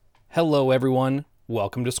Hello everyone,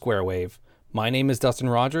 welcome to Square Wave. My name is Dustin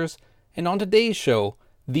Rogers, and on today's show,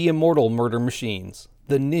 the immortal murder machines,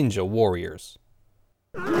 the Ninja Warriors.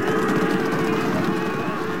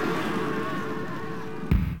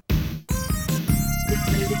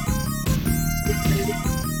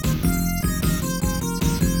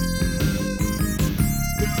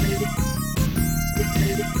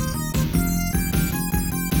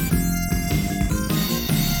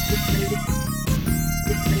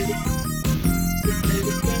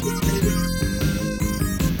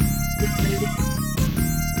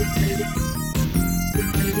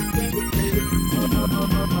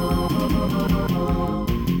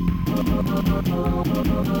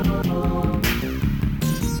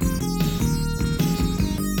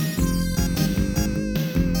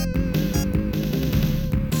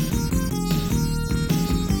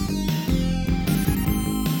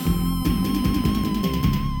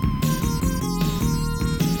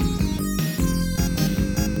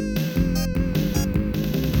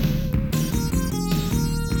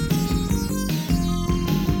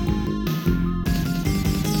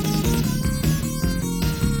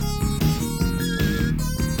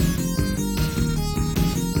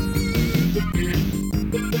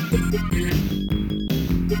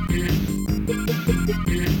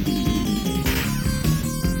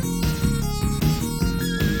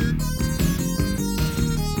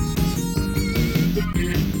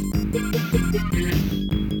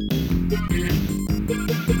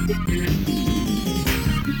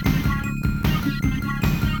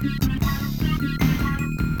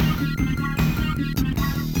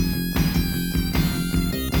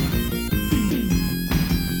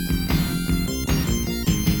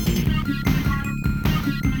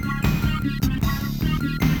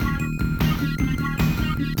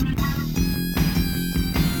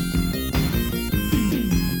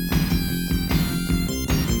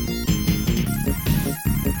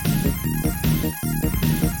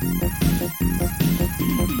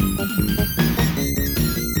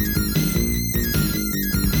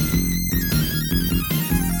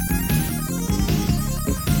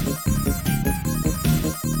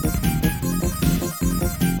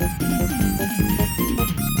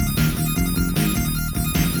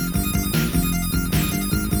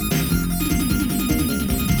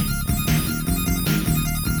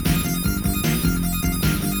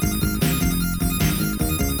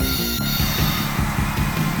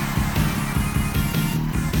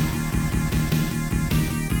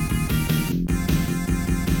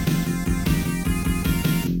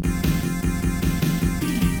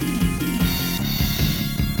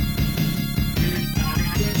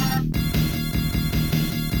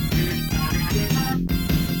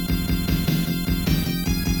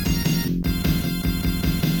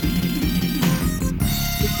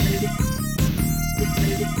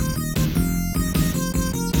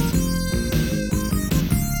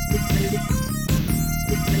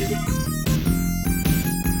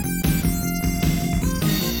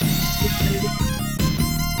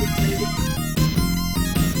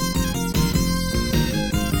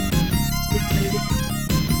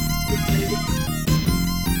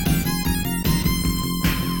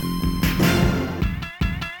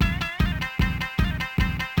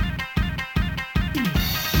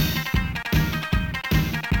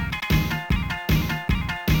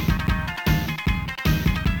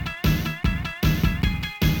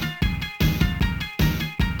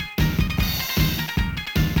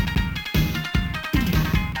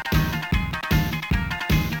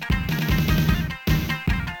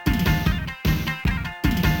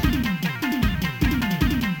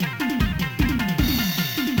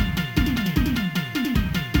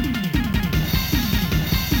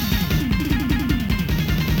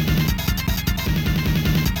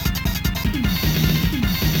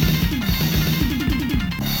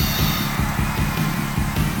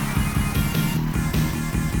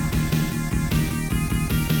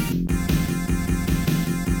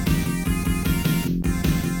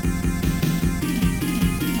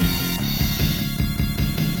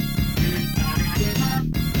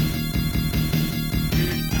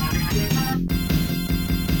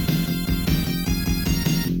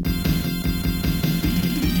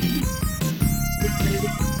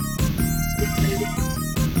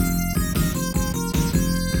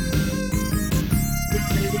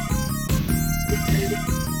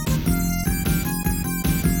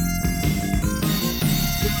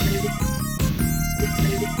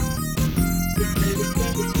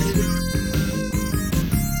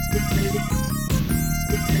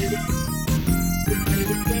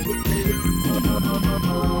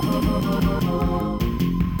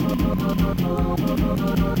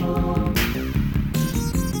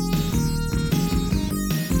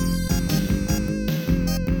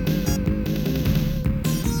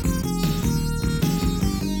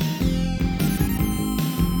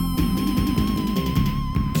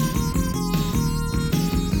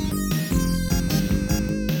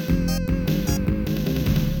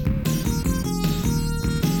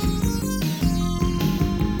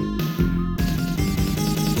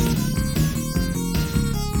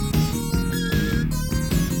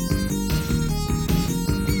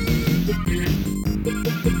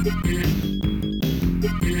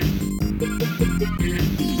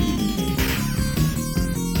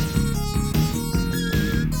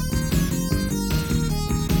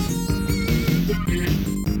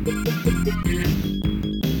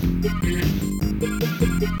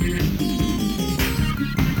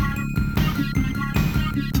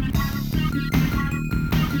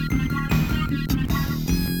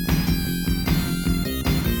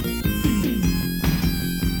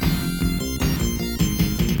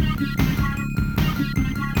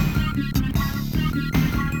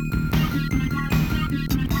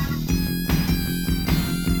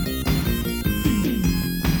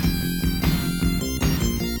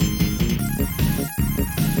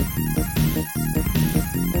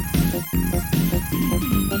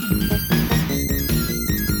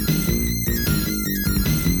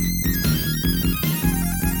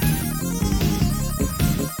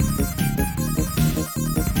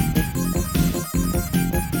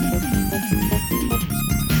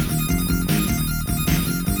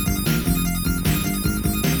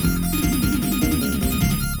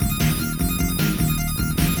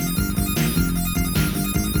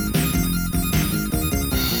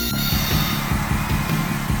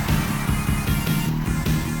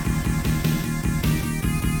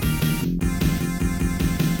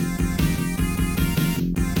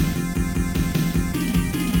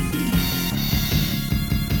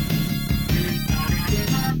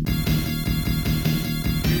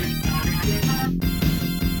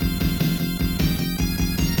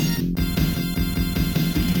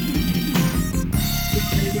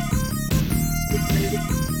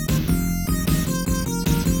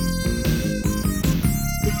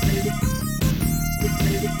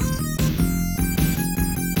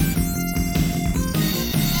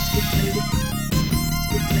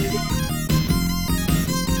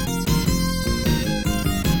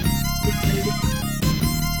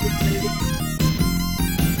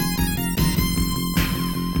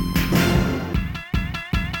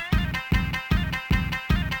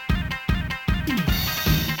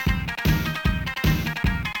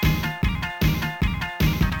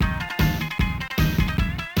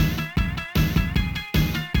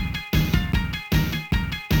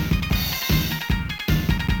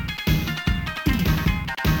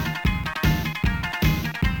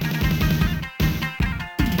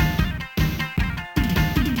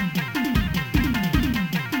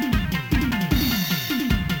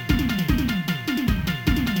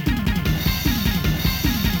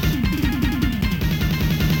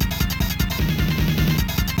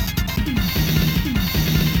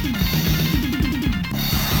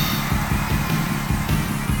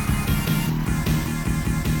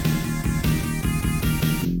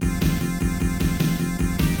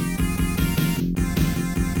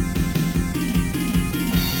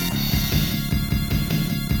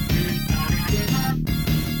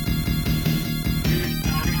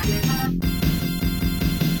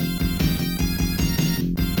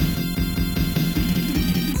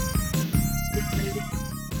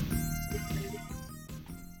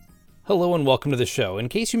 Hello and welcome to the show. In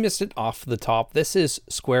case you missed it off the top, this is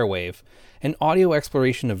Square Wave, an audio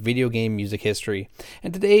exploration of video game music history.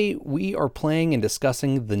 And today we are playing and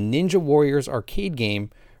discussing the Ninja Warriors arcade game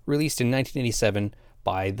released in 1987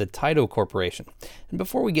 by the Taito Corporation. And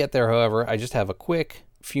before we get there, however, I just have a quick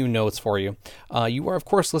few notes for you. You are, of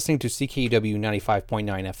course, listening to CKUW 95.9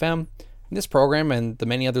 FM. This program and the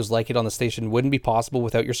many others like it on the station wouldn't be possible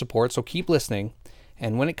without your support, so keep listening.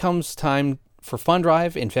 And when it comes time for Fund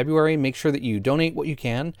Drive in February, make sure that you donate what you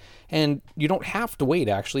can. And you don't have to wait,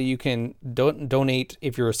 actually. You can donate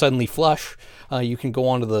if you're suddenly flush. You can go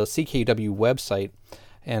onto the CKUW website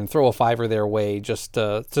and throw a $5 their way just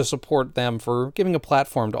to support them for giving a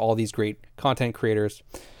platform to all these great content creators.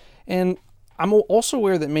 And I'm also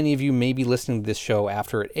aware that many of you may be listening to this show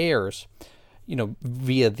after it airs,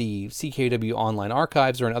 via the CKUW online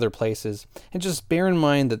archives or in other places. And just bear in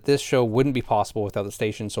mind that this show wouldn't be possible without the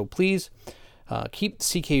station. So please keep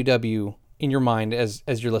CKUW in your mind as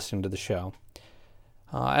you're listening to the show.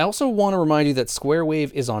 I also want to remind you that Square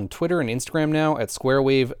Wave is on Twitter and Instagram now at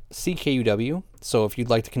SquareWaveCKUW. So if you'd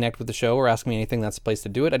like to connect with the show or ask me anything, that's the place to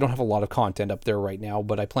do it. I don't have a lot of content up there right now,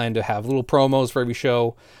 but I plan to have little promos for every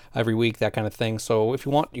show, every week, that kind of thing. So if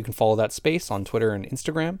you want, you can follow that space on Twitter and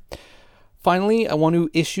Instagram. Finally, I want to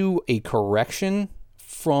issue a correction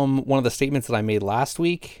from one of the statements that I made last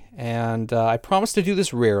week, and I promise to do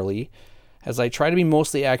this rarely, as I try to be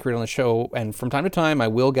mostly accurate on the show, and from time to time I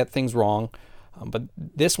will get things wrong, but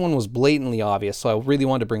this one was blatantly obvious, so I really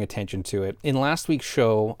wanted to bring attention to it. In last week's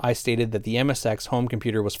show, I stated that the MSX home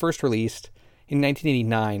computer was first released in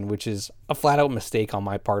 1989, which is a flat-out mistake on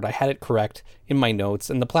my part. I had it correct in my notes,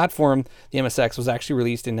 and the platform, the MSX, was actually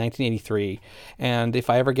released in 1983, and if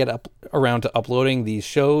I ever get around to uploading these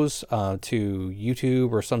shows to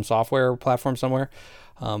YouTube or some software platform somewhere,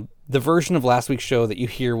 the version of last week's show that you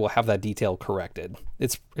hear will have that detail corrected.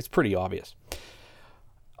 It's pretty obvious.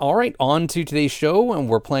 All right, on to today's show, and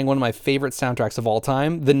we're playing one of my favorite soundtracks of all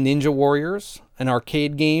time, The Ninja Warriors, an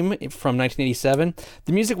arcade game from 1987.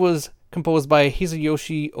 The music was composed by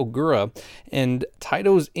Hisayoshi Ogura and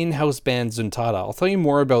Taito's in-house band Zuntata. I'll tell you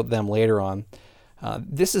more about them later on.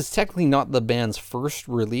 This is technically not the band's first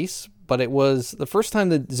release, but it was the first time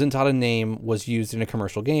the Zuntata name was used in a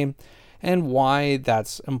commercial game, and why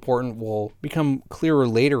that's important will become clearer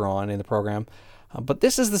later on in the program. But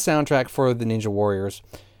this is the soundtrack for the Ninja Warriors.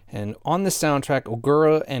 And on this soundtrack,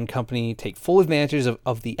 Ogura and company take full advantage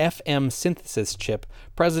of the FM synthesis chip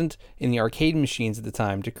present in the arcade machines at the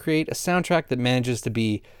time to create a soundtrack that manages to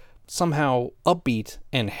be somehow upbeat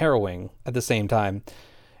and harrowing at the same time.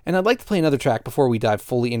 And I'd like to play another track before we dive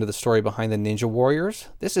fully into the story behind the Ninja Warriors.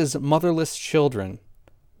 This is Motherless Children.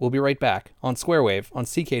 We'll be right back on Square Wave on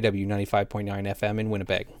CKW 95.9 FM in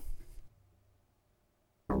Winnipeg.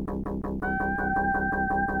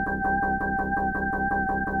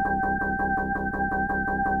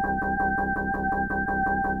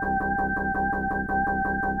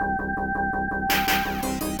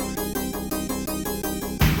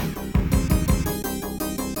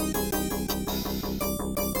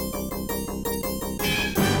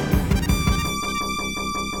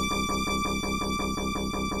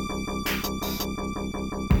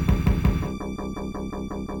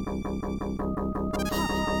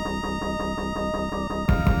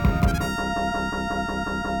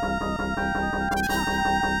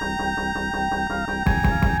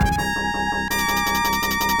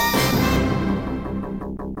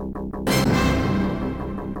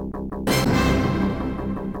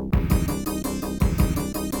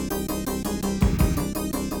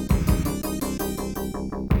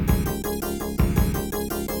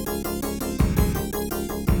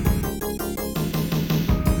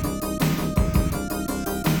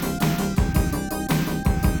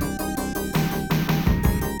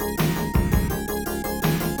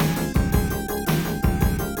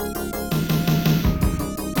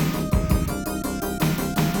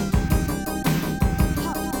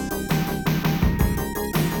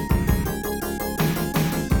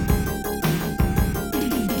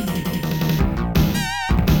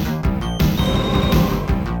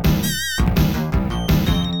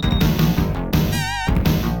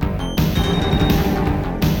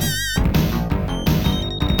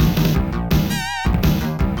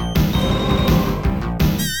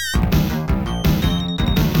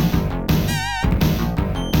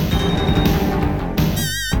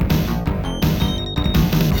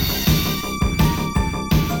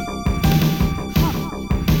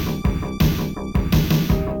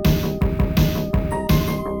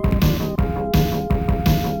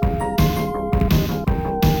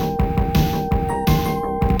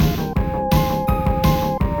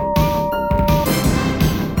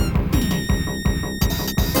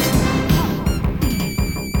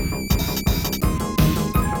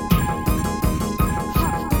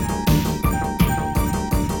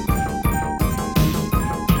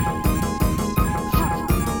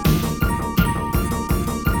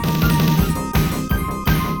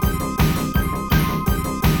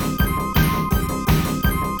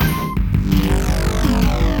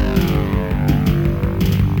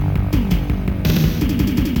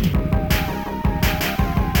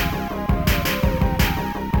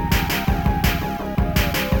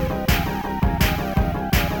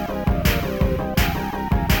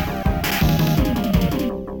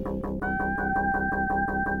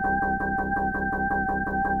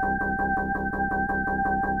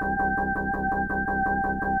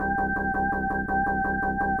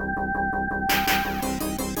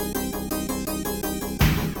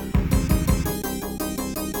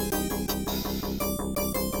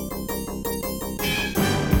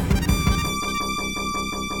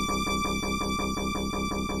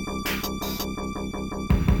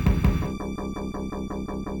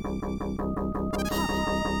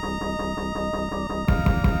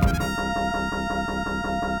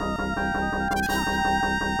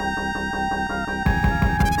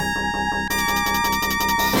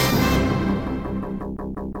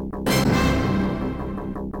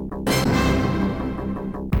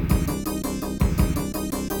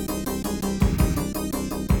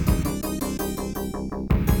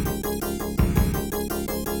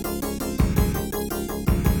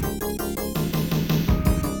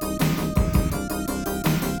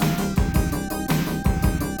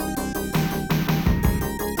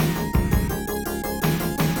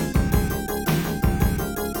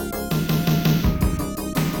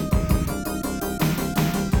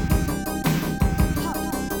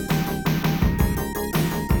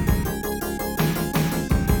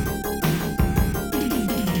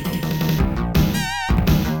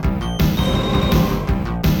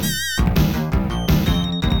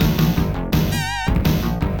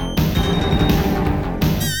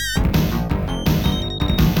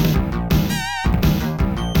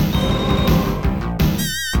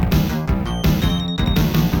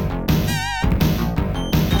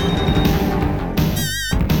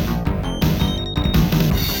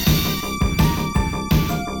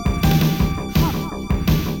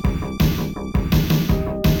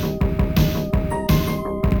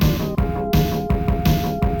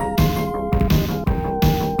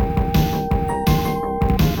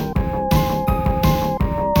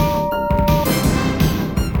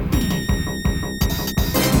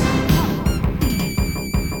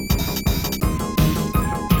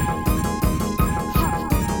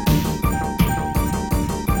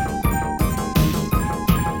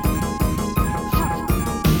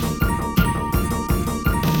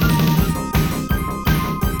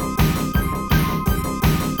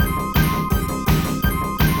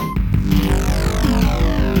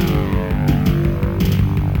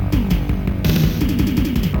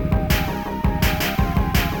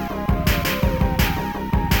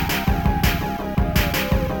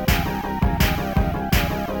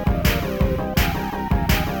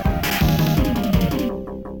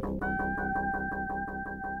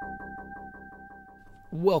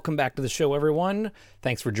 Welcome back to the show, everyone.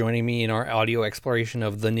 Thanks for joining me in our audio exploration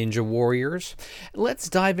of the Ninja Warriors. Let's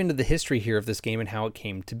dive into the history here of this game and how it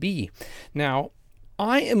came to be. Now,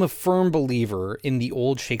 I am a firm believer in the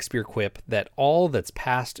old Shakespeare quip that all that's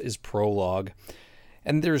past is prologue,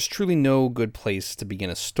 and there's truly no good place to begin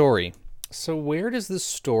a story. So where does the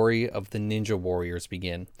story of the Ninja Warriors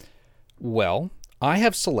begin? Well, I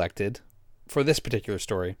have selected, for this particular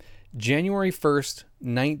story, January 1st,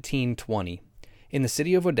 1920, in the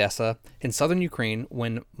city of Odessa in southern Ukraine,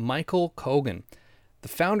 when Michael Kogan, the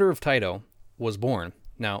founder of Taito, was born.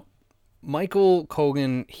 Now, Michael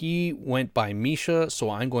Kogan, he went by Misha, so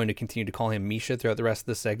I'm going to continue to call him Misha throughout the rest of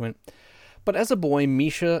this segment. But as a boy,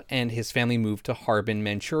 Misha and his family moved to Harbin,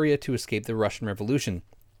 Manchuria to escape the Russian Revolution.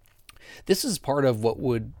 This is part of what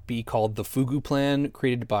would be called the Fugu Plan,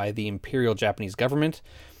 created by the Imperial Japanese government.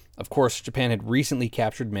 Of course, Japan had recently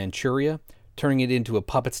captured Manchuria, turning it into a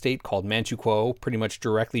puppet state called Manchukuo, pretty much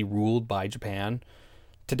directly ruled by Japan.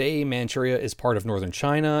 Today, Manchuria is part of northern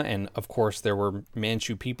China, and of course there were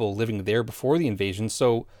Manchu people living there before the invasion,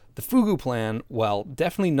 so the Fugu Plan, while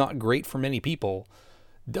definitely not great for many people,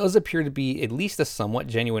 does appear to be at least a somewhat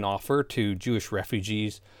genuine offer to Jewish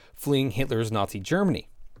refugees fleeing Hitler's Nazi Germany.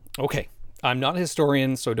 Okay, I'm not a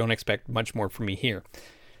historian, so don't expect much more from me here.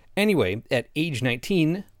 Anyway, at age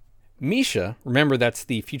 19, Misha, remember that's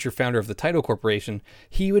the future founder of the Taito Corporation,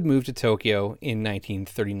 he would move to Tokyo in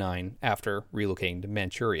 1939 after relocating to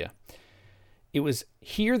Manchuria. It was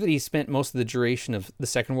here that he spent most of the duration of the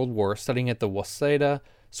Second World War studying at the Waseda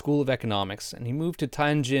School of Economics, and he moved to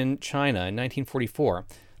Tianjin, China in 1944,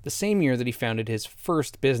 the same year that he founded his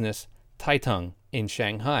first business, Taitung, in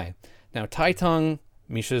Shanghai. Now, Taitung,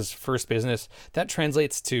 Misha's first business, that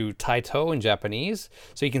translates to Taito in Japanese,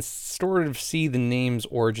 so you can sort of see the name's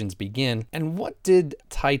origins begin. And what did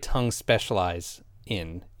Taitung specialize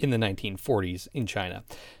in the 1940s in China?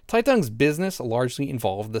 Taitung's business largely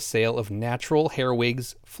involved the sale of natural hair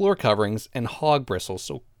wigs, floor coverings, and hog bristles,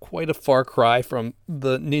 so quite a far cry from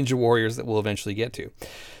the Ninja Warriors that we'll eventually get to.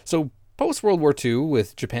 So post-World War II,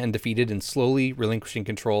 with Japan defeated and slowly relinquishing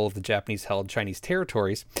control of the Japanese-held Chinese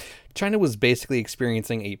territories, China was basically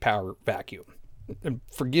experiencing a power vacuum. And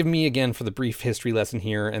forgive me again for the brief history lesson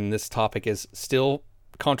here, and this topic is still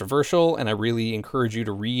controversial, and I really encourage you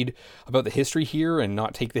to read about the history here and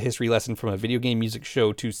not take the history lesson from a video game music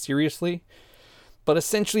show too seriously. But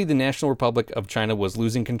essentially, the National Republic of China was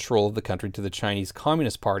losing control of the country to the Chinese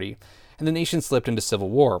Communist Party, and the nation slipped into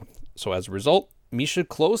civil war. So as a result, Misha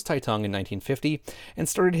closed Taitung in 1950 and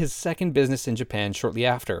started his second business in Japan shortly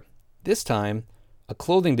after. This time, a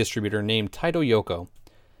clothing distributor named Taito Yoko.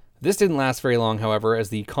 This didn't last very long, however, as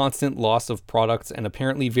the constant loss of products and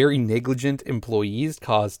apparently very negligent employees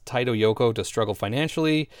caused Taito Yoko to struggle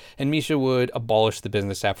financially, and Misha would abolish the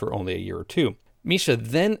business after only a year or two. Misha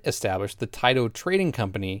then established the Taito Trading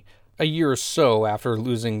Company a year or so after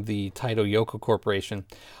losing the Taito Yoko Corporation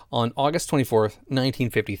on August 24th,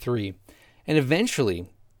 1953. And eventually,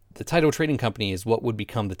 the Taito Trading Company is what would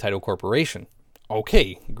become the Taito Corporation.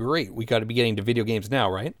 Okay, great. We got to be getting to video games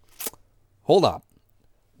now, right? Hold up.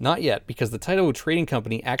 Not yet, because the Taito Trading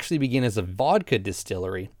Company actually began as a vodka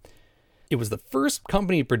distillery. It was the first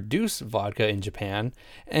company to produce vodka in Japan,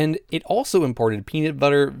 and it also imported peanut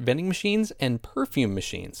butter vending machines and perfume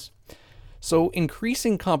machines. So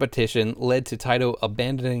increasing competition led to Taito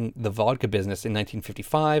abandoning the vodka business in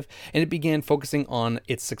 1955, and it began focusing on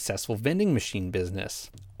its successful vending machine business.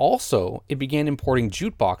 Also, it began importing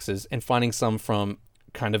jukeboxes and finding some from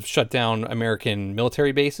kind of shut down American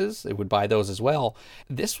military bases. It would buy those as well.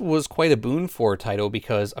 This was quite a boon for Taito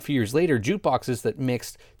because a few years later, jukeboxes that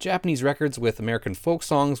mixed Japanese records with American folk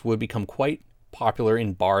songs would become quite popular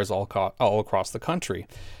in bars all across the country.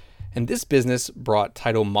 And this business brought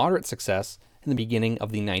Taito moderate success in the beginning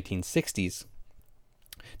of the 1960s.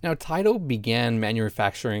 Now, Taito began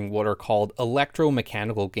manufacturing what are called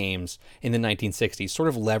electromechanical games in the 1960s, sort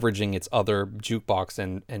of leveraging its other jukebox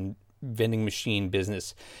and vending machine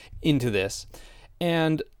business into this.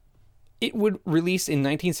 And it would release in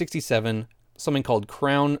 1967 something called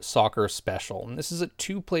Crown Soccer Special. And this is a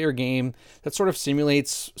 2-player game that sort of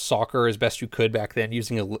simulates soccer as best you could back then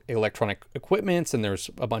using electronic equipments, and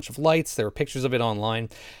there's a bunch of lights, there are pictures of it online,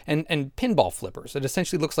 and pinball flippers. It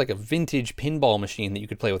essentially looks like a vintage pinball machine that you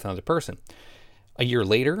could play with another person. A year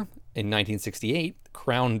later, in 1968,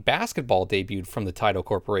 Crown Basketball debuted from the Taito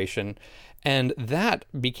Corporation, and that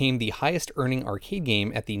became the highest earning arcade game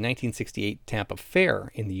at the 1968 Tampa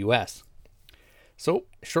Fair in the US. So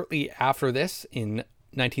shortly after this, in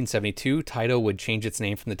 1972, Taito would change its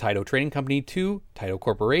name from the Taito Trading Company to Taito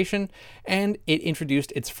Corporation, and it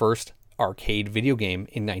introduced its first arcade video game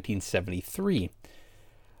in 1973.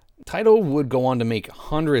 Taito would go on to make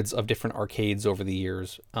hundreds of different arcades over the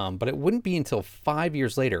years, but it wouldn't be until 5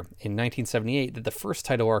 years later, in 1978, that the first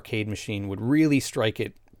Taito arcade machine would really strike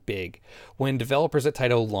it big, when developers at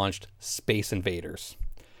Taito launched Space Invaders.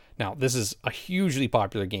 Now, this is a hugely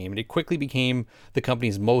popular game, and it quickly became the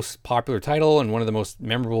company's most popular title and one of the most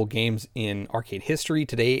memorable games in arcade history.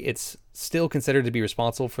 Today, it's still considered to be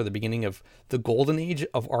responsible for the beginning of the golden age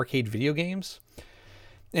of arcade video games.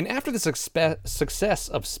 And after the success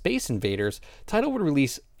of Space Invaders, Taito would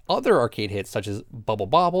release other arcade hits such as Bubble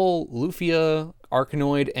Bobble, Lufia,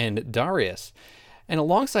 Arkanoid, and Darius. And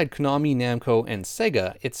alongside Konami, Namco, and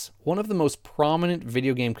Sega, it's one of the most prominent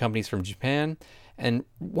video game companies from Japan, and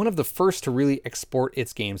one of the first to really export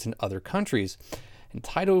its games in other countries. And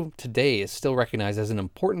Taito today is still recognized as an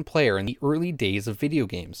important player in the early days of video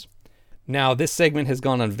games. Now, this segment has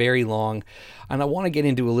gone on very long, and I want to get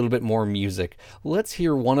into a little bit more music. Let's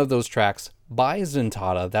hear one of those tracks by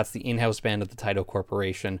Zuntata, that's the in-house band of the Taito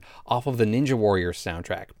Corporation, off of the Ninja Warriors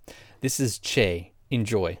soundtrack. This is Che.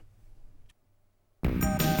 Enjoy.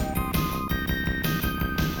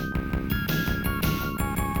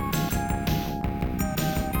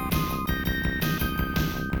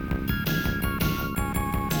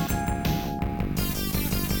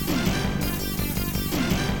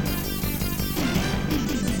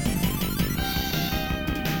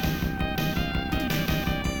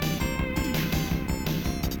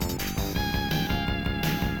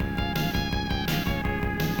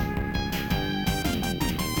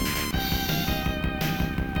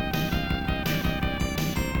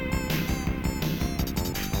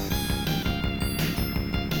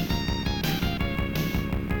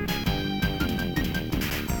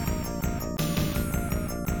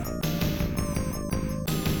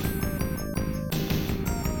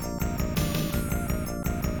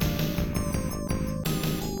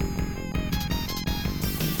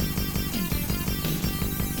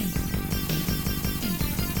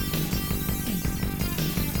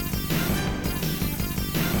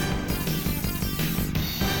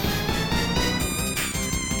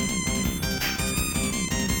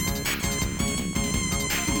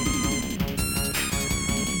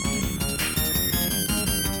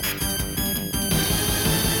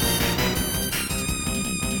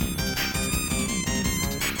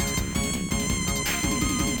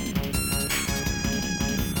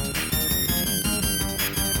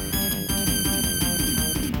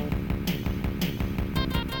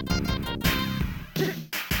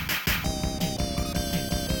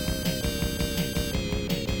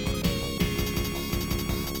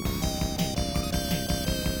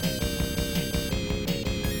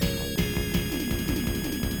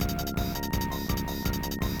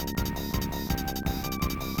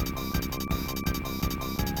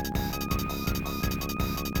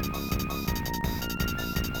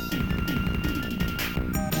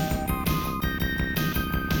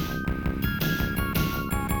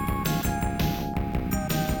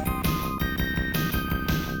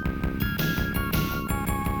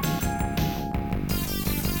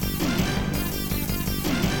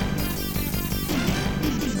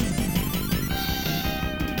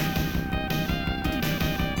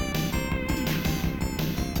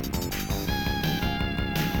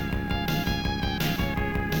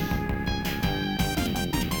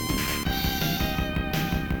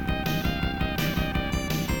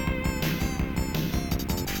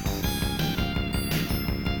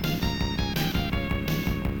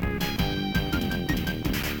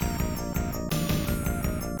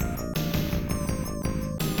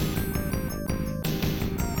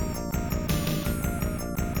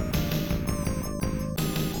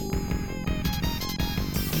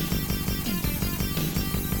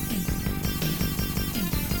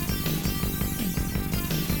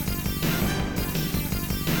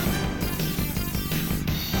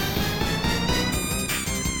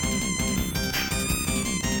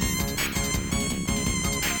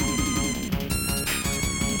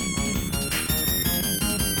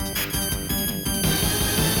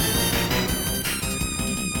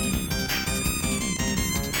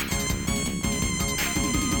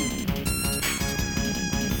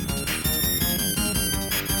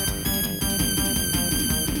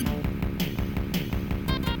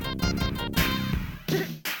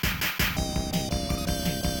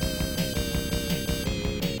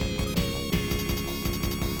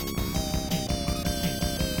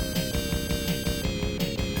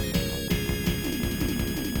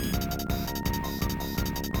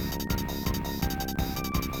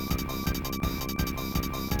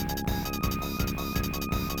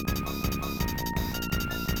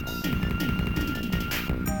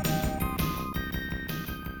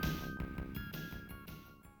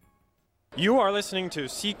 You are listening to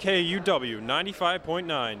CKUW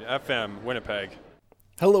 95.9 FM, Winnipeg.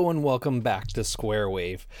 Hello and welcome back to Square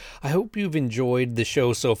Wave. I hope you've enjoyed the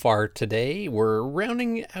show so far today. We're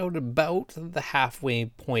rounding out about the halfway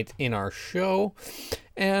point in our show.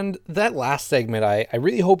 And that last segment, I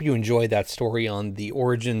really hope you enjoyed that story on the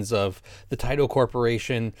origins of the Taito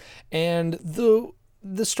Corporation and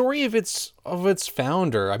the story of its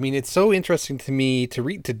founder. I mean, it's so interesting to me to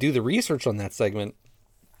do the research on that segment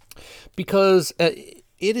because it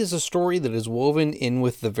is a story that is woven in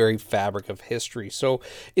with the very fabric of history. So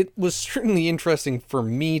it was certainly interesting for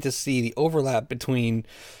me to see the overlap between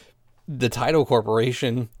the Taito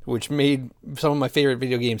Corporation, which made some of my favorite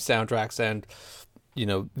video game soundtracks, and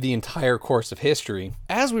the entire course of history.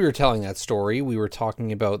 As we were telling that story, we were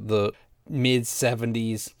talking about the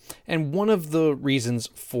mid-70s, and one of the reasons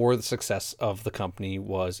for the success of the company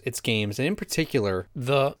was its games, and in particular,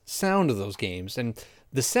 the sound of those games. And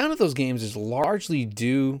the sound of those games is largely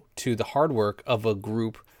due to the hard work of a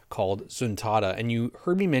group called Zuntata, and you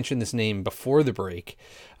heard me mention this name before the break,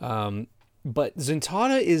 but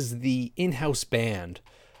Zuntata is the in-house band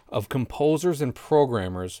of composers and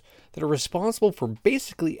programmers that are responsible for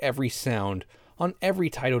basically every sound on every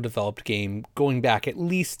Taito-developed game going back at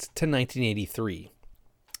least to 1983.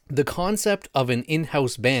 The concept of an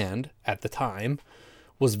in-house band at the time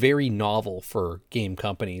was very novel for game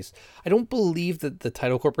companies. I don't believe that the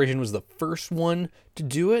Taito Corporation was the first one to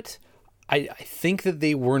do it. I think that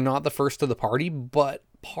they were not the first to the party, but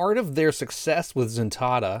part of their success with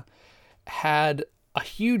Zuntata had a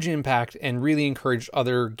huge impact and really encouraged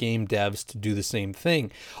other game devs to do the same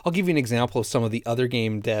thing. I'll give you an example of some of the other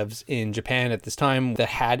game devs in Japan at this time that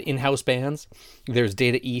had in-house bands. There's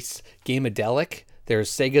Data East's Gameadelic, there's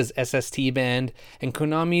Sega's SST band, and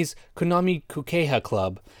Konami's Konami Kukeiha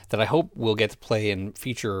Club that I hope we'll get to play and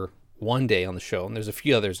feature one day on the show, and there's a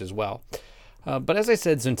few others as well. But as I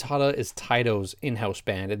said, Zuntata is Taito's in-house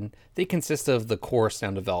band, and they consist of the core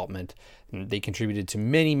sound development. And they contributed to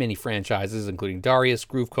many, many franchises, including Darius,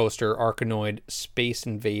 Groove Coaster, Arkanoid, Space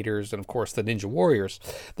Invaders, and of course the Ninja Warriors.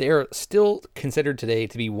 They are still considered today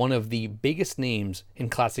to be one of the biggest names in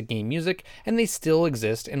classic game music, and they still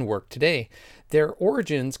exist and work today. Their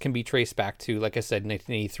origins can be traced back to, like I said,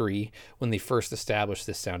 1983, when they first established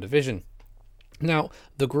this sound division. Now,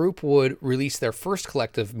 the group would release their first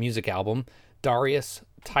collective music album, Darius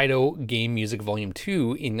Taito Game Music Volume 2,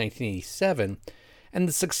 in 1987, and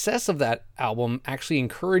the success of that album actually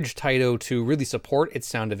encouraged Taito to really support its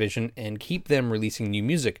sound division and keep them releasing new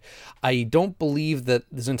music. I don't believe that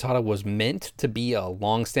Zuntata was meant to be a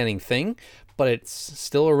long-standing thing, but it's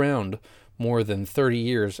still around more than 30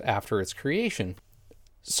 years after its creation.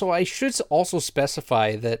 So I should also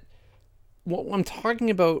specify that what I'm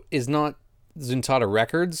talking about is not Zuntata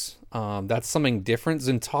Records. That's something different.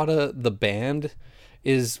 Zuntata, the band,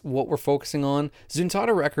 is what we're focusing on.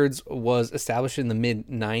 Zuntata Records was established in the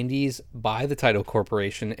mid-90s by the Taito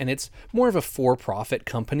Corporation, and it's more of a for-profit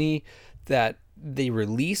company that they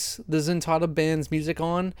release the Zuntata band's music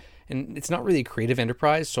on, and it's not really a creative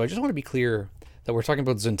enterprise, so I just want to be clear that we're talking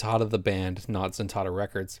about Zuntata the band, not Zuntata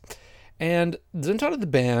Records. And Zuntata the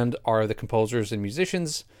band are the composers and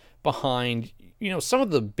musicians behind some of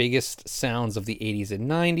the biggest sounds of the 80s and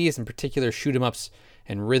 90s, in particular shoot-'em-ups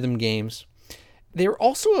and rhythm games. They were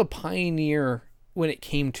also a pioneer when it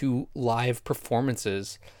came to live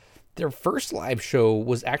performances. Their first live show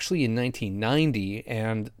was actually in 1990,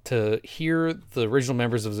 and to hear the original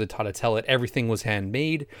members of Zuntata tell it, everything was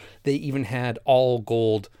handmade. They even had all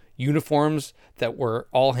gold uniforms that were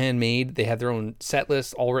all handmade. They had their own set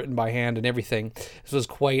list, all written by hand and everything. This was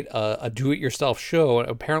quite a do-it-yourself show, and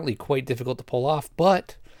apparently quite difficult to pull off,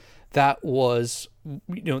 but that was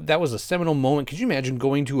a seminal moment. Could you imagine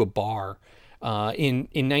going to a bar in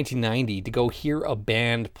 1990 to go hear a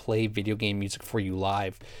band play video game music for you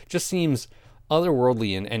live? Just seems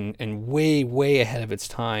otherworldly and way, way ahead of its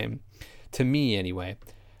time, to me anyway.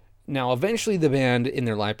 Now, eventually the band in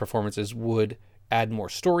their live performances would add more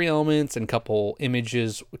story elements and couple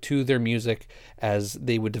images to their music as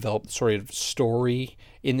they would develop sort of story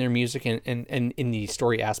in their music and in the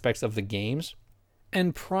story aspects of the games.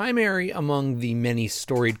 And primary among the many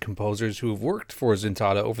storied composers who have worked for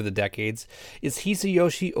Zuntata over the decades is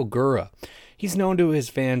Hisayoshi Ogura. He's known to his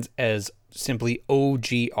fans as simply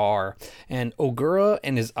OGR, and Ogura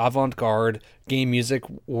and his avant-garde game music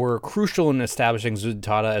were crucial in establishing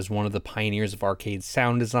Zuntata as one of the pioneers of arcade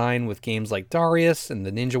sound design with games like Darius and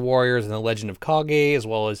the Ninja Warriors and the Legend of Kage, as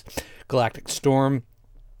well as Galactic Storm.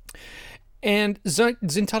 And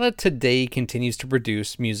Zuntata today continues to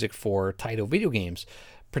produce music for Taito video games,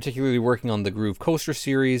 particularly working on the Groove Coaster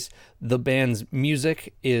series. The band's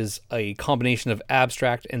music is a combination of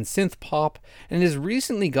abstract and synth pop, and has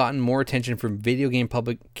recently gotten more attention from video game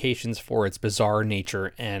publications for its bizarre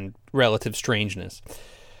nature and relative strangeness.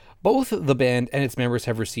 Both the band and its members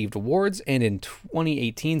have received awards, and in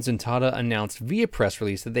 2018, Zuntata announced via press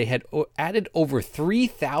release that they had added over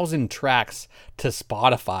 3,000 tracks to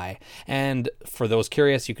Spotify. And for those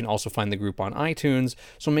curious, you can also find the group on iTunes,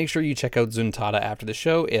 so make sure you check out Zuntata after the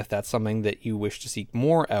show if that's something that you wish to seek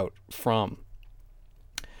more out from.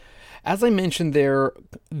 As I mentioned there,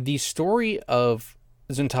 the story of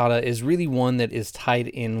Zuntata is really one that is tied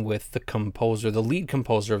in with the lead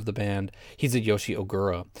composer of the band, Hisayoshi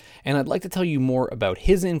Ogura. And I'd like to tell you more about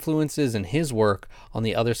his influences and his work on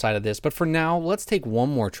the other side of this, but for now, let's take one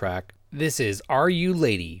more track. This is Are You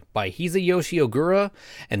Lady by Hisayoshi Ogura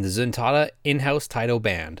and the Zuntata in-house Taito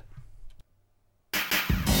band.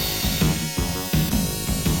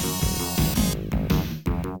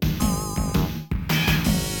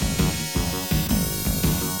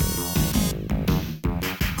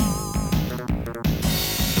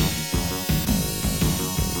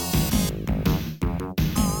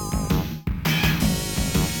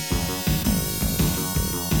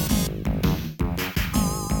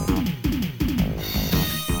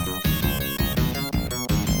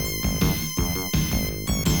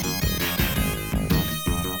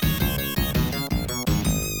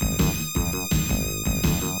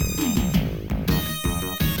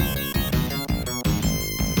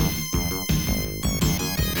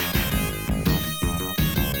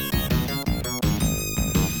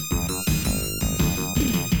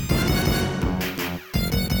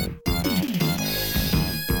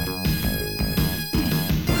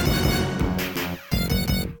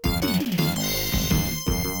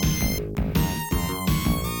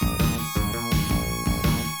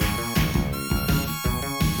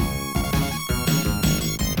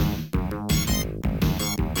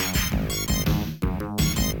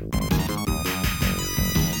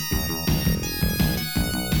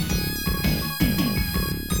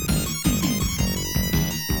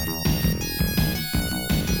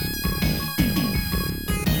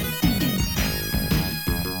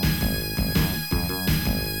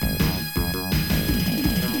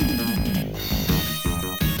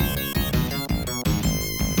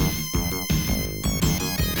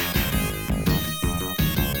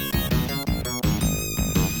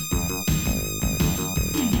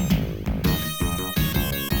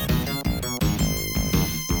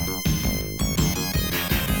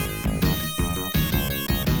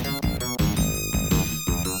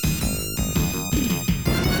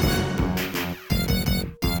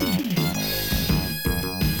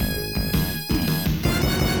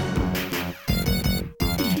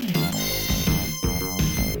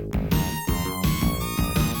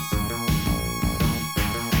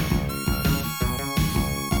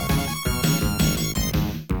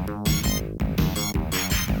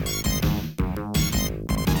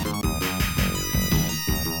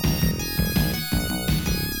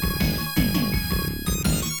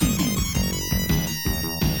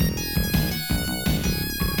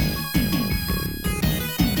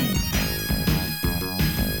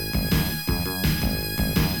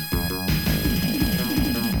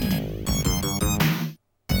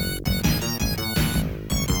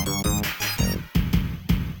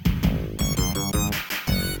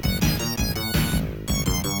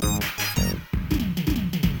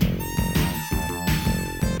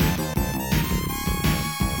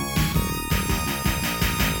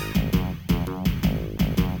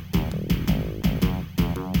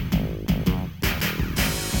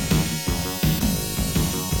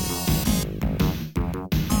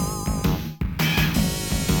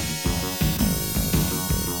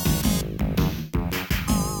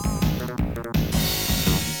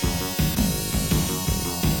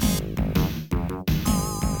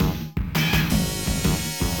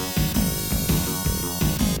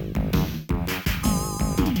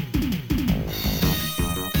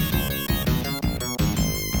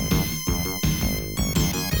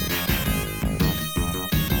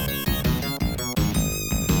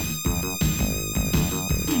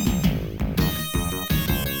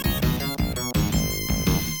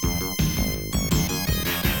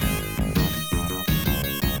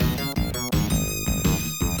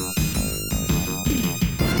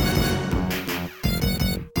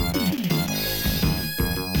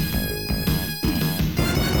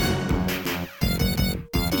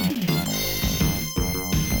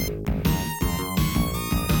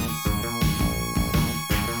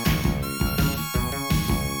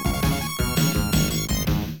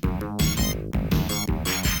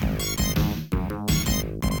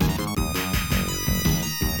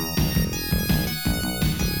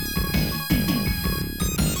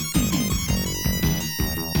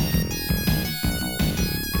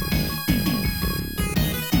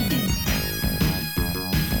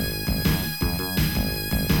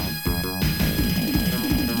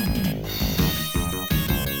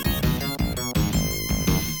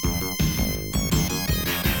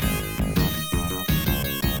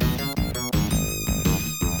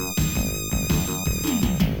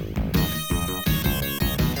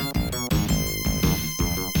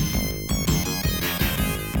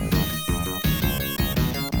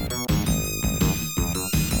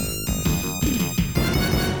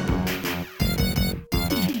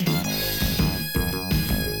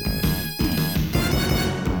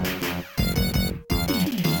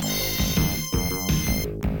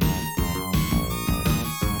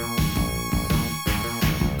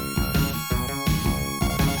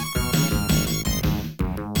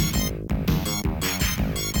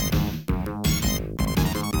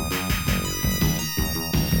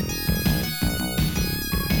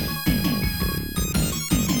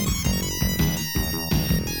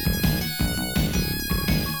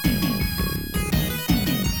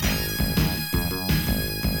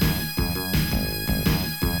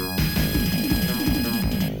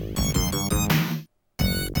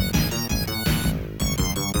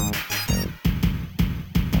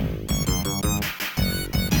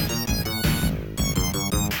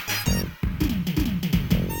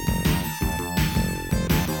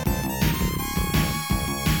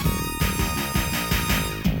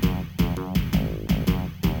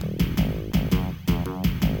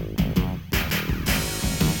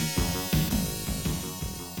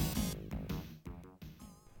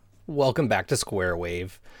 Welcome back to Square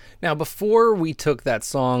Wave. Now, before we took that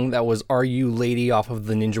song that was Are You Lady off of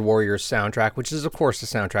the Ninja Warriors soundtrack, which is, of course, the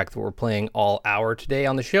soundtrack that we're playing all hour today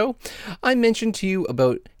on the show, I mentioned to you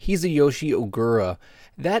about Hisayoshi Ogura.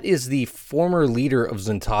 That is the former leader of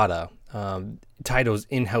Zentada, Taito's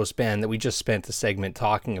in-house band that we just spent the segment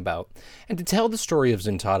talking about. And to tell the story of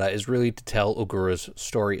Zentada is really to tell Ogura's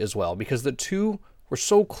story as well, because the two were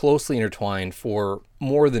so closely intertwined for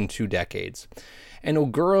more than 2 decades. And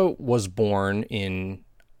Ogura was born in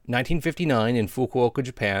 1959 in Fukuoka,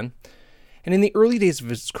 Japan. And in the early days of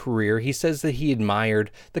his career, he says that he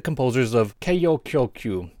admired the composers of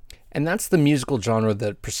Keiyo-kyokyu. And that's the musical genre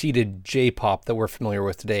that preceded J-pop that we're familiar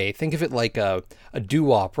with today. Think of it like a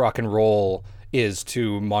doo-wop rock and roll is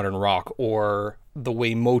to modern rock, or the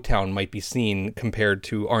way Motown might be seen compared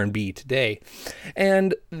to R&B today.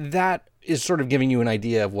 And that is sort of giving you an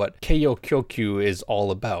idea of what Keiyo-kyokyu is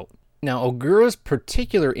all about. Now, Ogura's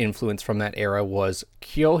particular influence from that era was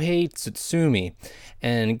Kyohei Tsutsumi.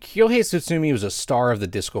 And Kyohei Tsutsumi was a star of the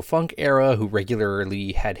disco funk era who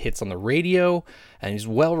regularly had hits on the radio, and he's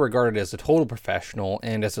well regarded as a total professional.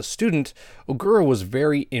 And as a student, Ogura was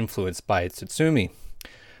very influenced by Tsutsumi.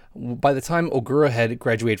 By the time Ogura had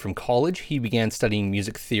graduated from college, he began studying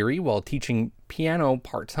music theory while teaching piano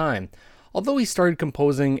part-time. Although he started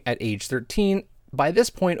composing at age 13, by this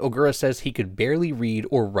point, Ogura says he could barely read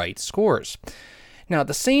or write scores. Now, at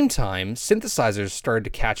the same time, synthesizers started to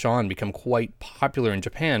catch on and become quite popular in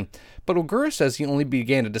Japan, but Ogura says he only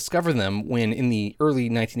began to discover them when, in the early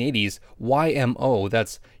 1980s, YMO,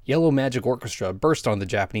 that's Yellow Magic Orchestra, burst on the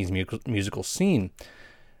Japanese musical scene.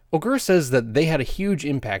 Ogura says that they had a huge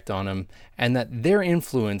impact on him, and that their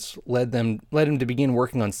influence led him to begin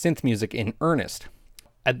working on synth music in earnest.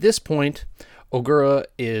 At this point, Ogura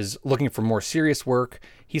is looking for more serious work.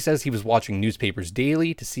 He says he was watching newspapers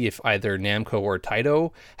daily to see if either Namco or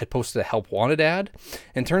Taito had posted a help wanted ad,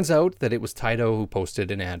 and turns out that it was Taito who posted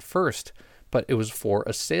an ad first, but it was for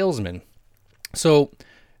a salesman. So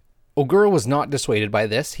Ogura was not dissuaded by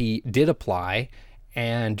this. He did apply,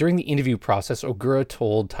 and during the interview process, Ogura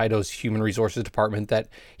told Taito's human resources department that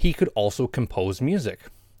he could also compose music.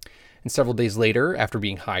 And several days later, after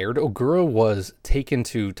being hired, Ogura was taken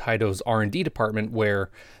to Taito's R&D department, where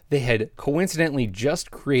they had coincidentally just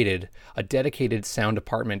created a dedicated sound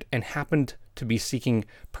department and happened to be seeking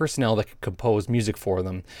personnel that could compose music for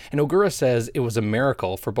them. And Ogura says it was a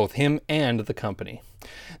miracle for both him and the company.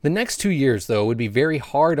 The next 2 years, though, would be very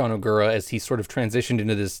hard on Ogura as he sort of transitioned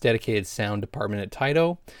into this dedicated sound department at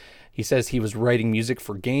Taito. He says he was writing music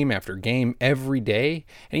for game after game every day,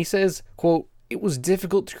 and he says, quote, "It was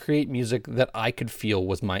difficult to create music that I could feel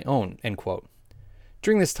was my own," end quote.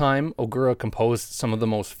 During this time, Ogura composed some of the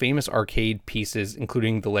most famous arcade pieces,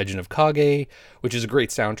 including The Legend of Kage, which is a great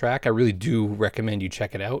soundtrack. I really do recommend you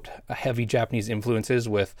check it out. Heavy Japanese influences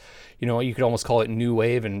with, you could almost call it new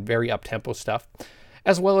wave and very up-tempo stuff.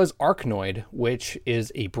 As well as Arkanoid, which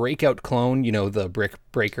is a breakout clone, the brick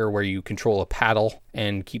breaker where you control a paddle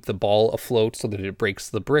and keep the ball afloat so that it breaks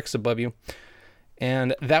the bricks above you.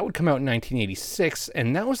 And that would come out in 1986,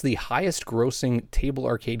 and that was the highest grossing table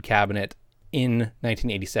arcade cabinet in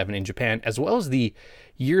 1987 in Japan, as well as the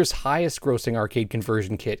year's highest grossing arcade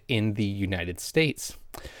conversion kit in the United States.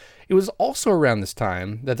 It was also around this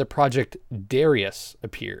time that the project Darius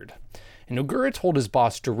appeared, and Ogura told his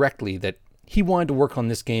boss directly that he wanted to work on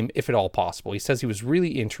this game if at all possible. He says he was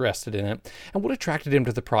really interested in it, and what attracted him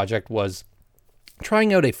to the project was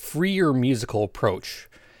trying out a freer musical approach.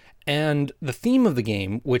 And the theme of the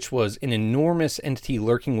game, which was an enormous entity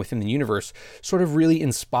lurking within the universe, sort of really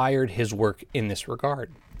inspired his work in this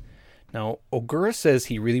regard. Now, Ogura says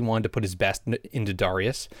he really wanted to put his best into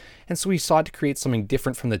Darius, and so he sought to create something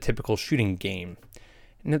different from the typical shooting game.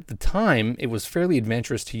 And at the time, it was fairly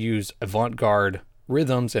adventurous to use avant-garde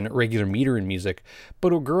rhythms and irregular meter in music,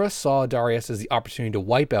 but Ogura saw Darius as the opportunity to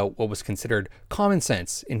wipe out what was considered common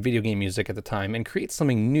sense in video game music at the time and create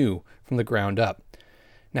something new from the ground up.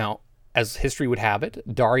 Now, as history would have it,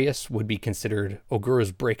 Darius would be considered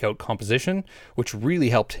Ogura's breakout composition, which really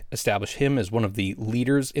helped establish him as one of the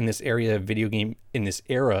leaders in this era of video game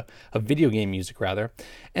music.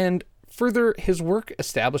 And further, his work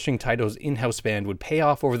establishing Taito's in-house band would pay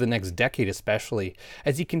off over the next decade, especially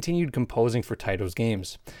as he continued composing for Taito's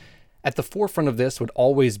games. At the forefront of this would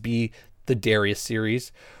always be the Darius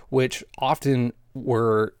series, which often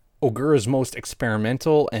were Ogura's most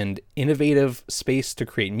experimental and innovative space to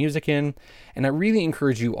create music in, and I really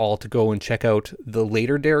encourage you all to go and check out the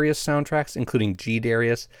later Darius soundtracks, including G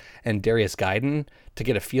Darius and Darius Gaiden, to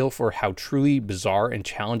get a feel for how truly bizarre and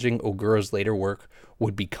challenging Ogura's later work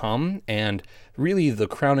would become. And really the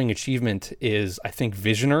crowning achievement is, I think,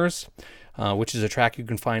 Visioners, which is a track you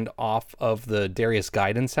can find off of the Darius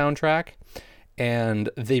Gaiden soundtrack. And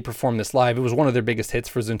they performed this live. It was one of their biggest hits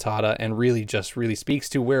for Zuntata, and really speaks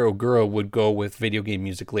to where Ogura would go with video game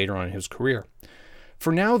music later on in his career.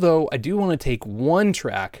 For now, though, I do want to take one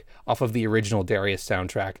track off of the original Darius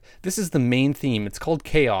soundtrack. This is the main theme. It's called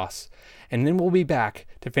Chaos. And then we'll be back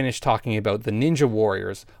to finish talking about the Ninja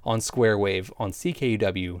Warriors on Square Wave on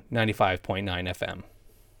CKUW 95.9 FM.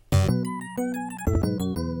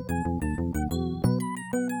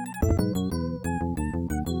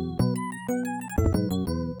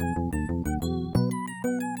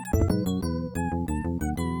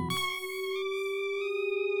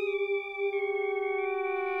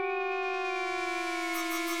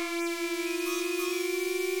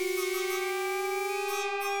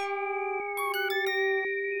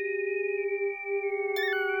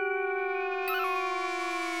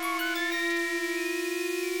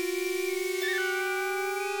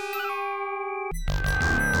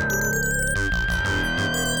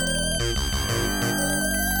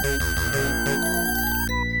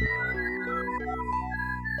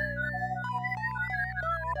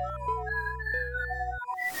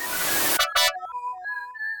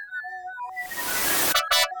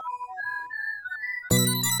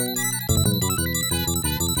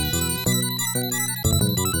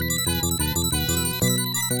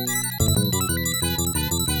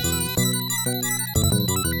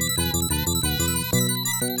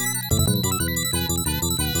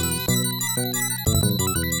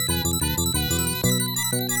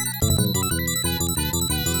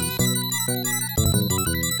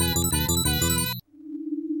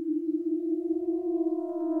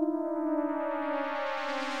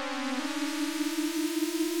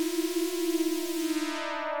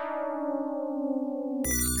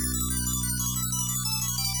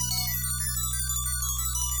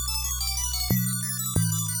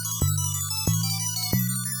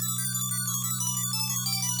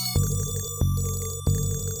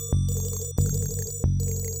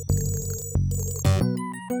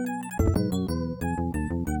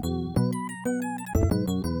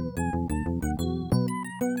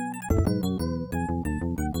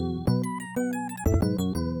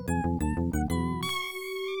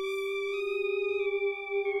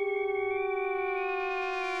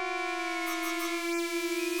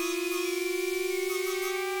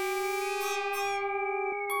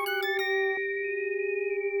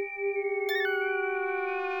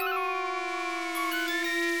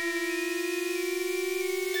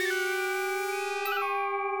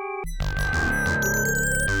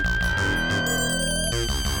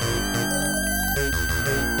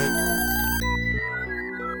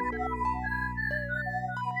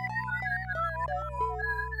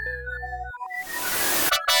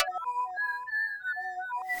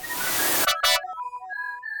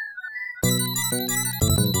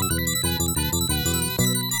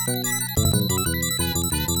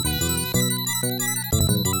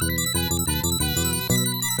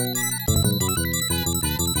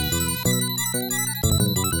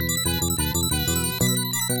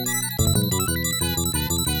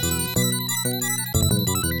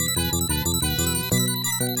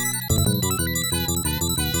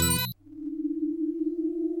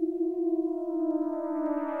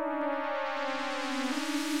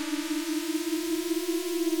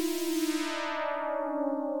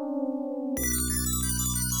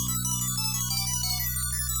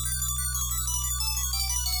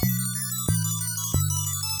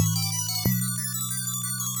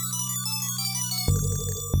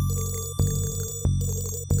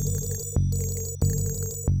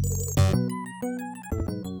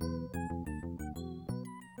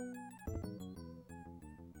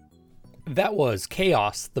 That was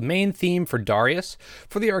Chaos, the main theme for Darius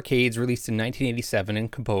for the arcades, released in 1987 and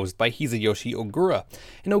composed by Hisayoshi Ogura.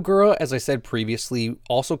 And Ogura, as I said previously,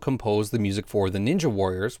 also composed the music for The Ninja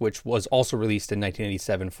Warriors, which was also released in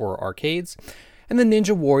 1987 for arcades. And The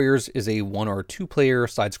Ninja Warriors is a 1 or 2 player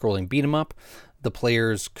side-scrolling beat-em-up. The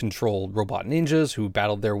players controlled robot ninjas who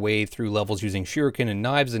battled their way through levels using shuriken and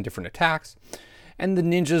knives and different attacks. And the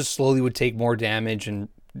ninjas slowly would take more damage and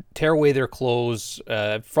tear away their clothes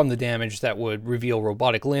from the damage that would reveal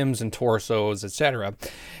robotic limbs and torsos, etc.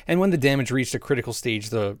 And when the damage reached a critical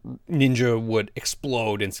stage, the ninja would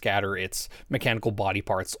explode and scatter its mechanical body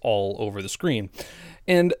parts all over the screen.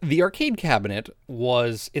 And the arcade cabinet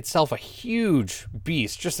was itself a huge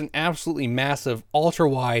beast, just an absolutely massive,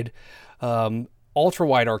 ultra-wide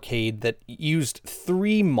arcade that used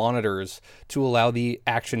 3 monitors to allow the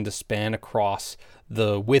action to span across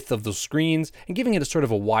the width of the screens and giving it a sort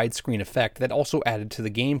of a widescreen effect that also added to the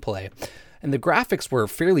gameplay. And the graphics were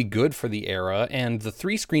fairly good for the era, and the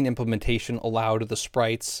 3-screen implementation allowed the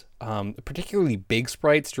sprites, particularly big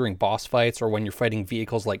sprites during boss fights or when you're fighting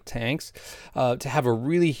vehicles like tanks, to have a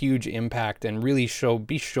really huge impact and really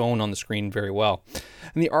be shown on the screen very well.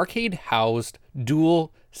 And the arcade housed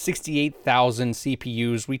dual 68,000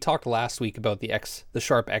 CPUs. We talked last week about the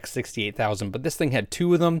Sharp X68000, but this thing had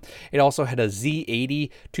 2 of them. It also had a Z80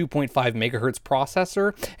 2.5 megahertz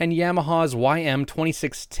processor and Yamaha's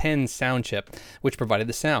YM2610 sound chip, which provided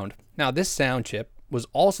the sound. Now, this sound chip was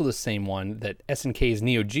also the same one that SNK's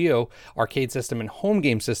Neo Geo arcade system and home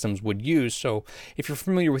game systems would use, so if you're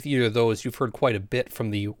familiar with either of those, you've heard quite a bit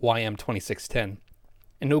from the YM2610.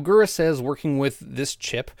 And Ogura says working with this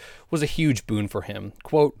chip was a huge boon for him.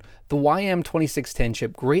 Quote, "The YM2610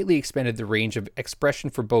 chip greatly expanded the range of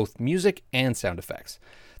expression for both music and sound effects.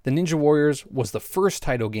 The Ninja Warriors was the first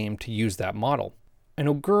Taito game to use that model." And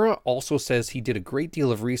Ogura also says he did a great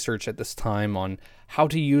deal of research at this time on how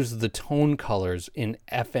to use the tone colors in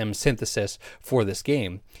FM synthesis for this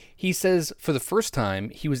game. He says for the first time,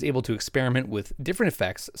 he was able to experiment with different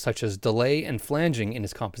effects such as delay and flanging in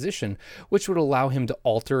his composition, which would allow him to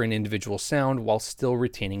alter an individual sound while still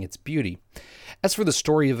retaining its beauty. As for the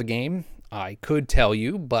story of the game, I could tell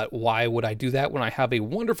you, but why would I do that when I have a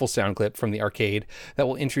wonderful sound clip from the arcade that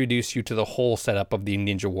will introduce you to the whole setup of the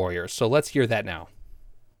Ninja Warriors? So let's hear that now.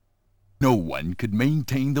 No one could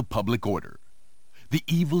maintain the public order. The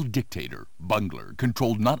evil dictator, Bungler,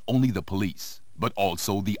 controlled not only the police, but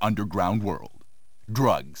also the underground world.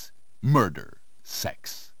 Drugs, murder,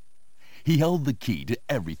 sex. He held the key to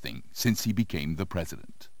everything since he became the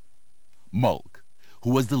president. Mulk,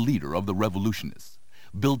 who was the leader of the revolutionists,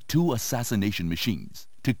 built 2 assassination machines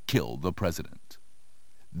to kill the president.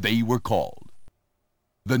 They were called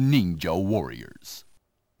the Ninja Warriors.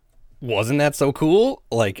 Wasn't that so cool?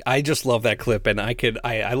 Like, I just love that clip, and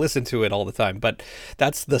I listen to it all the time, but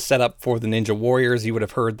that's the setup for the Ninja Warriors. You would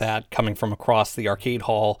have heard that coming from across the arcade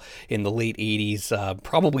hall in the late 80s,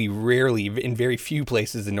 probably rarely in very few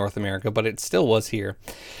places in North America, but it still was here.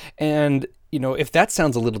 And you know, if that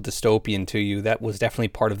sounds a little dystopian to you, that was definitely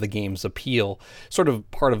part of the game's appeal, sort of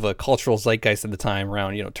part of the cultural zeitgeist at the time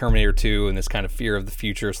around, you know, Terminator 2 and this kind of fear of the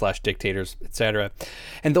future / dictators, etc.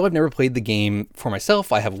 And though I've never played the game for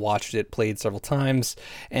myself, I have watched it played several times,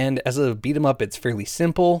 and as a beat 'em up, it's fairly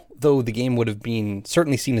simple, though the game would have been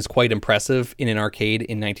certainly seen as quite impressive in an arcade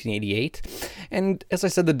in 1988. And as I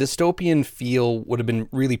said, the dystopian feel would have been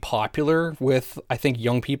really popular with, I think,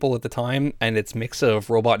 young people at the time, and its mix of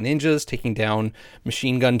robot ninjas taking down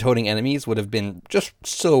machine gun toting enemies would have been just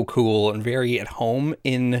so cool and very at home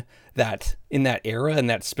in that era and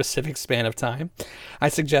that specific span of time. I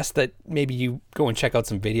suggest that maybe you go and check out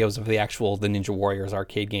some videos of the Ninja Warriors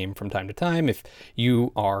arcade game from time to time if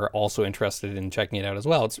you are also interested in checking it out as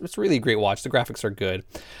well. It's really a great watch. The graphics are good.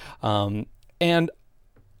 And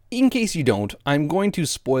in case you don't, I'm going to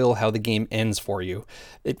spoil how the game ends for you.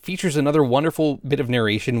 It features another wonderful bit of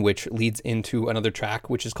narration which leads into another track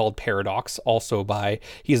which is called Paradox, also by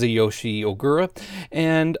Hisayoshi Ogura,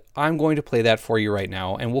 and I'm going to play that for you right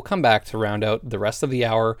now, and we'll come back to round out the rest of the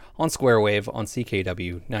hour on Squarewave on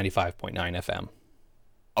CKW 95.9 FM.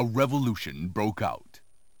 A revolution broke out,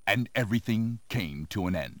 and everything came to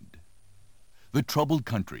an end. The troubled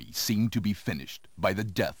country seemed to be finished by the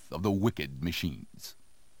death of the wicked machines.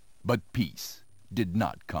 But peace did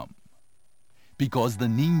not come, because the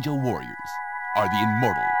Ninja Warriors are the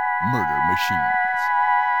immortal murder machines.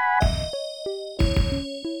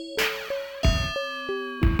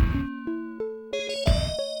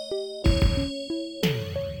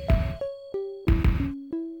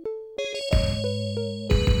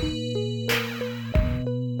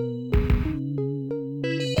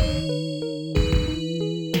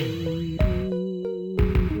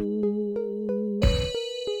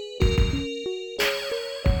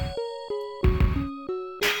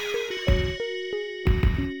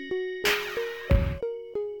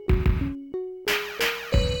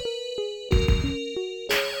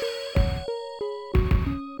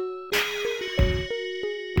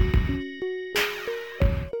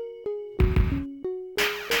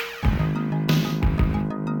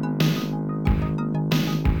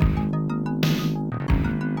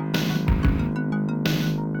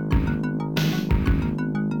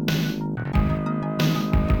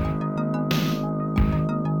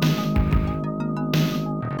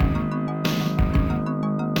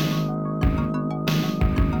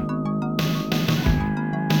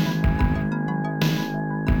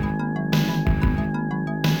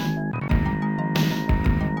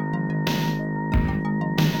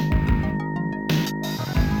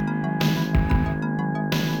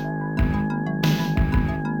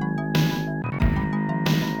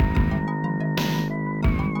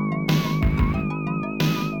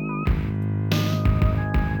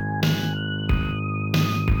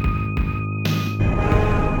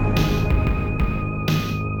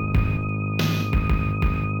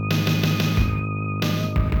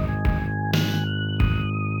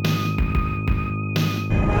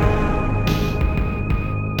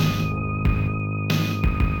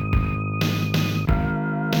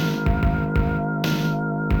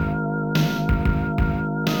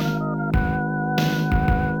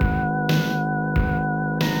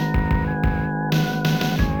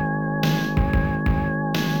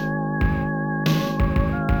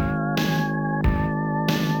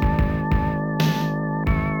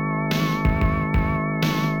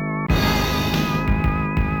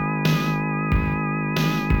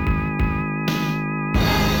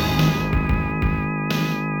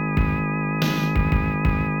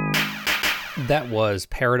 That was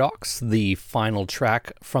Paradox, the final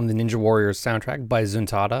track from the Ninja Warriors soundtrack by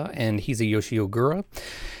Zuntata and Hisayoshi Ogura.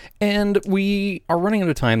 And we are running out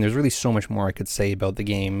of time. There's really so much more I could say about the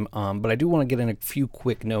game, but I do want to get in a few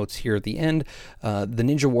quick notes here at the end. The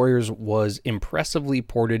Ninja Warriors was impressively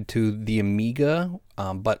ported to the Amiga,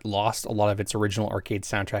 but lost a lot of its original arcade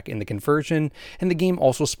soundtrack in the conversion, and the game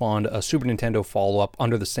also spawned a Super Nintendo follow-up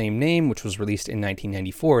under the same name, which was released in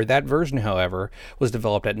 1994. That version, however, was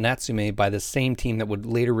developed at Natsume by the same team that would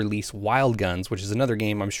later release Wild Guns, which is another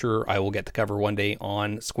game I'm sure I will get to cover one day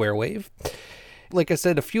on Square Wave. Like I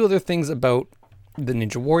said, a few other things about the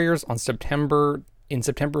Ninja Warriors. In September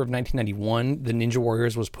of 1991, the Ninja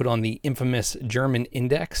Warriors was put on the infamous German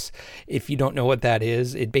index. If you don't know what that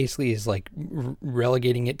is, it basically is like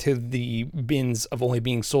relegating it to the bins of only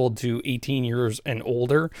being sold to 18 years and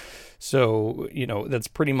older. So, that's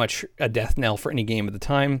pretty much a death knell for any game at the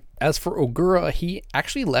time. As for Ogura, he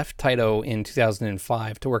actually left Taito in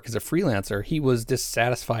 2005 to work as a freelancer. He was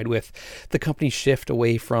dissatisfied with the company's shift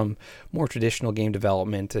away from more traditional game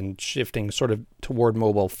development and shifting sort of toward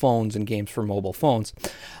mobile phones and games for mobile phones,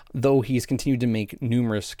 though he's continued to make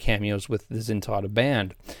numerous cameos with the Zuntata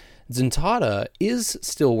band. Zuntata is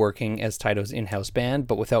still working as Taito's in-house band,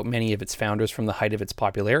 but without many of its founders from the height of its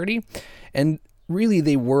popularity, and really,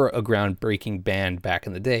 they were a groundbreaking band back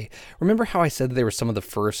in the day. Remember how I said they were some of the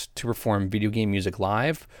first to perform video game music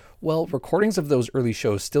live? Well, recordings of those early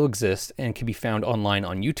shows still exist and can be found online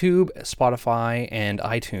on YouTube, Spotify, and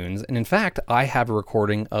iTunes. And in fact, I have a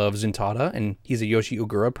recording of Zuntata and Hisayoshi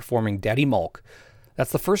Ogura performing Daddy Mulk.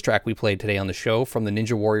 That's the first track we played today on the show from the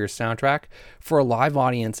Ninja Warriors soundtrack for a live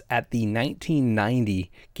audience at the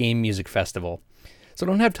 1990 Game Music Festival. So I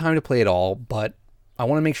don't have time to play it all, but I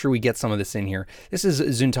want to make sure we get some of this in here. This is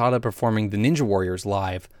Zuntata performing the Ninja Warriors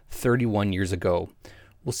live 31 years ago.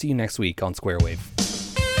 We'll see you next week on Square Wave.